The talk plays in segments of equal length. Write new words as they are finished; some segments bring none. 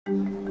When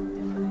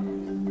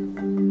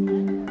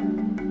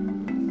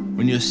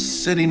you're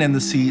sitting in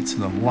the seats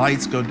and the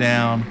lights go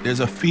down,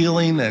 there's a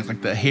feeling that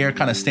like the hair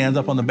kind of stands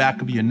up on the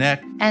back of your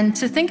neck. And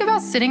to think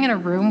about sitting in a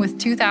room with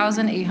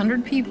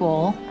 2,800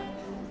 people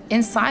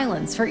in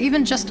silence for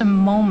even just a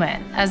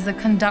moment as the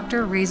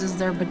conductor raises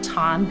their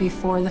baton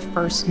before the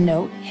first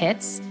note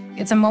hits,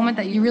 it's a moment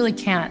that you really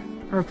can't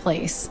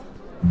replace.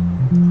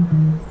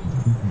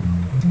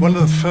 One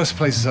of the first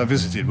places I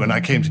visited when I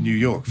came to New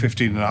York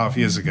 15 and a half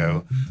years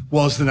ago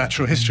was the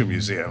Natural History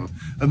Museum.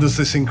 And there's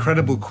this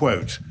incredible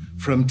quote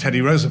from Teddy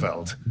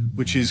Roosevelt,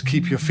 which is,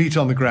 "Keep your feet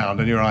on the ground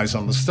and your eyes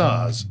on the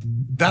stars."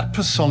 That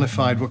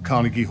personified what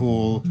Carnegie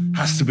Hall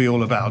has to be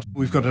all about.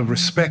 We've got to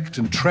respect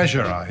and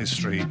treasure our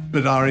history,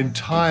 but our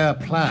entire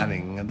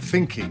planning and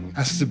thinking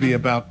has to be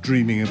about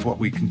dreaming of what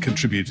we can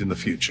contribute in the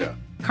future.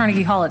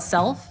 Carnegie Hall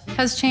itself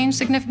has changed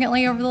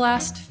significantly over the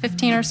last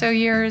 15 or so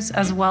years,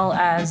 as well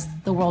as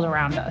the world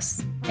around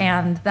us.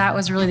 And that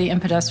was really the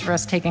impetus for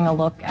us taking a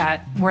look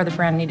at where the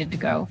brand needed to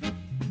go.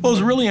 Well,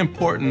 it's really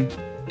important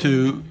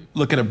to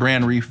look at a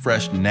brand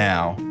refresh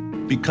now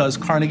because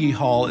Carnegie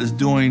Hall is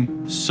doing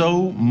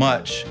so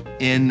much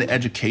in the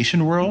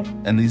education world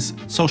and these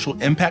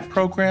social impact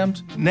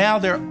programs. Now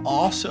they're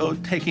also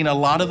taking a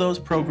lot of those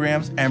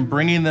programs and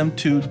bringing them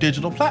to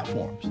digital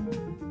platforms.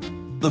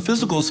 The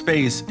physical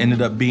space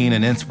ended up being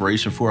an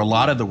inspiration for a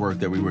lot of the work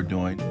that we were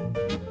doing.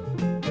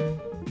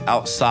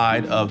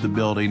 Outside of the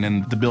building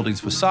and the building's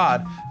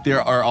facade,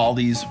 there are all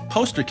these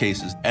poster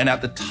cases. And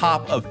at the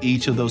top of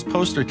each of those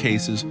poster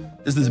cases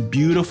is this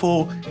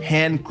beautiful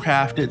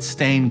handcrafted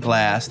stained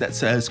glass that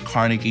says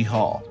Carnegie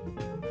Hall.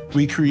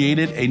 We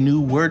created a new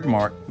word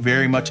mark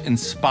very much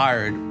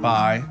inspired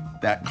by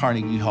that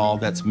Carnegie Hall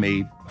that's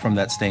made from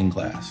that stained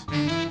glass.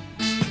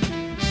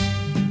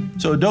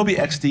 So Adobe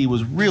XD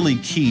was really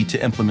key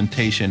to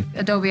implementation.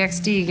 Adobe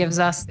XD gives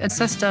us a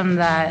system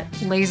that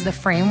lays the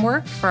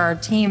framework for our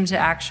team to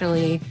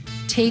actually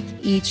take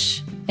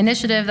each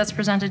initiative that's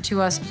presented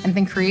to us and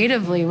think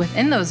creatively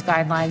within those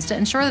guidelines to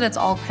ensure that it's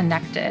all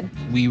connected.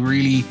 We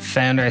really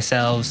found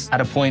ourselves at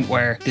a point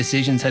where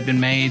decisions had been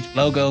made,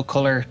 logo,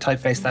 color,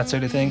 typeface, that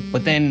sort of thing,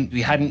 but then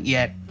we hadn't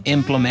yet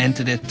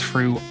implemented it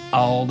through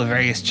all the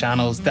various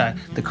channels that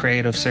the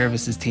creative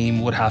services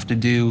team would have to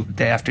do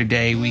day after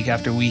day, week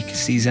after week,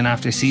 season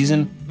after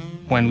season.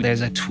 When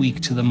there's a tweak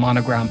to the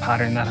monogram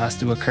pattern that has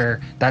to occur,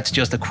 that's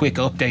just a quick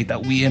update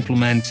that we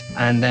implement.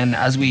 And then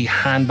as we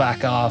hand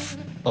back off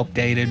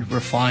updated,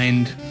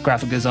 refined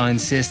graphic design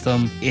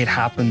system, it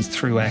happens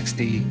through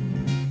XD.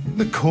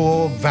 The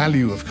core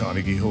value of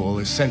Carnegie Hall,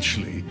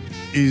 essentially,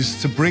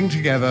 is to bring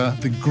together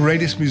the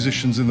greatest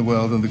musicians in the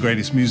world and the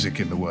greatest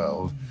music in the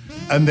world,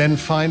 and then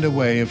find a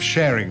way of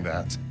sharing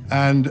that.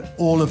 And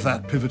all of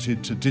that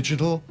pivoted to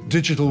digital.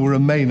 Digital will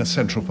remain a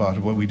central part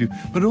of what we do,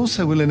 but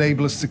also will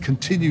enable us to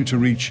continue to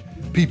reach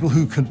people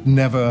who could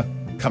never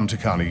come to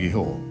Carnegie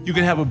Hall. You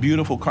can have a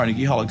beautiful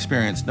Carnegie Hall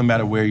experience no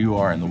matter where you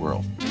are in the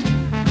world.